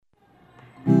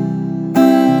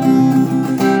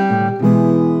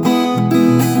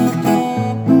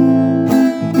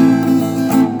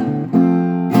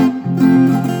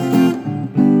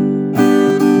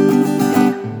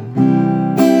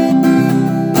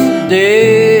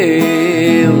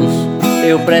Deus,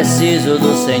 eu preciso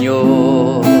do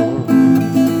Senhor,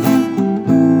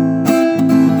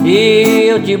 e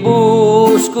eu te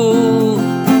busco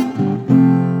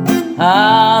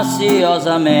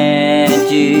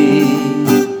ansiosamente.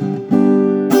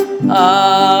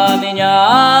 A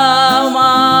minha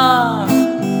alma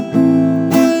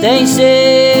tem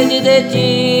sede de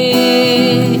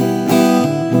ti,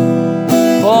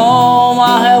 como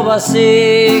a relva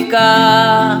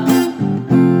seca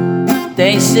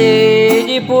tem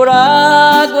sede por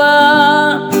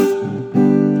água,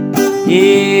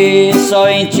 e só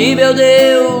em ti, meu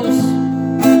Deus,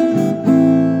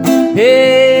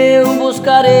 eu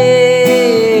buscarei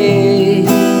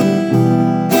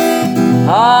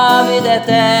a vida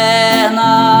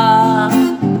eterna,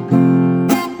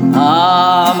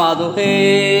 amado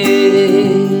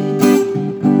Rei.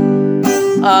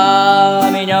 A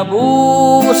minha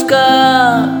busca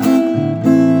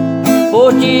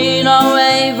por ti não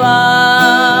é em vão.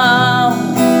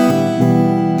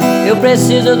 Eu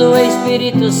preciso do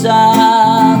Espírito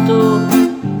Santo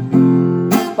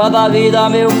para dar vida ao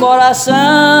meu coração,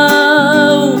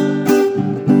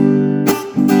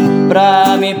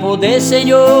 pra me poder,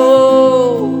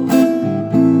 Senhor,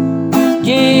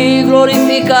 te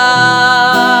glorificar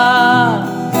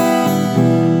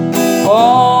com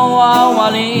alma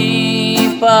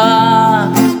limpa,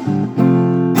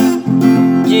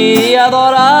 te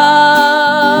adorar.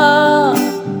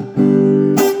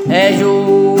 É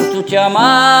justo te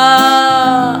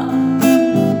amar,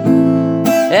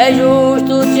 é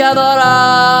justo te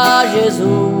adorar,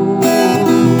 Jesus.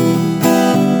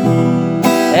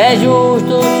 É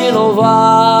justo te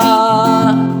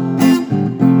louvar,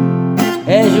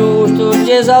 é justo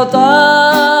te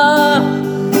exaltar,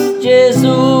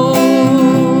 Jesus.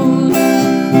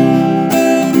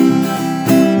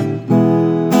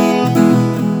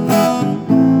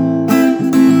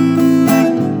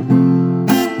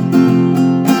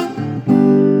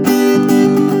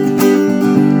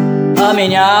 A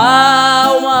minha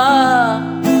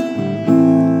alma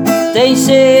tem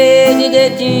sede de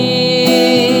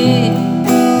ti,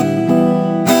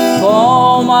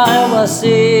 como a relva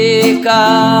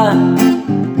seca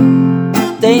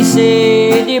tem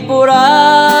sede por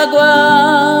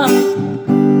água,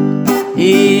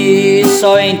 e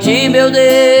só em ti, meu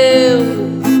Deus,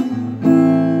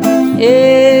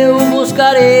 eu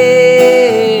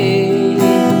buscarei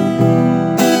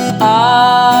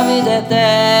a vida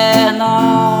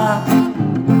eterna,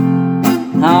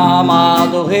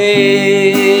 amado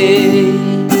Rei.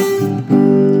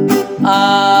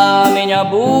 A minha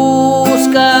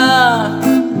busca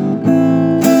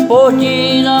por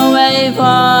ti não é em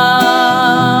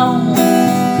vão.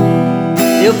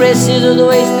 Eu preciso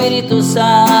do Espírito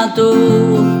Santo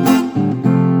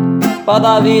para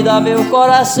dar vida ao meu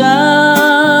coração,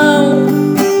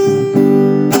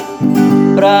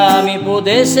 pra me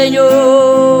poder,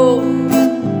 Senhor,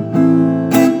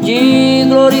 te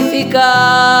glorificar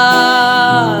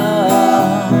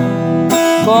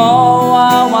com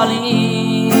alma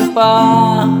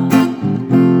limpa,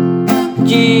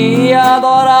 te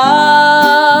adorar.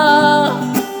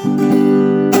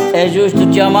 É justo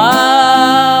te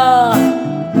amar,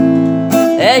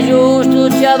 é justo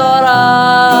te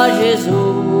adorar,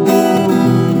 Jesus.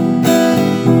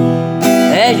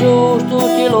 É justo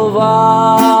te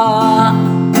louvar,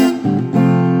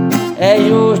 é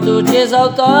justo te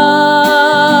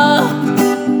exaltar,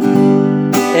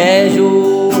 é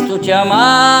justo te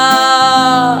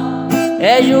amar,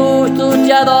 é justo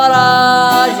te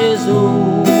adorar,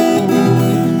 Jesus.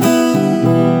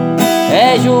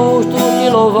 É justo te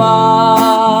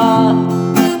louvar,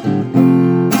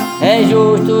 é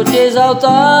justo te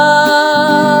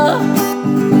exaltar,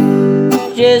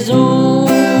 Jesus.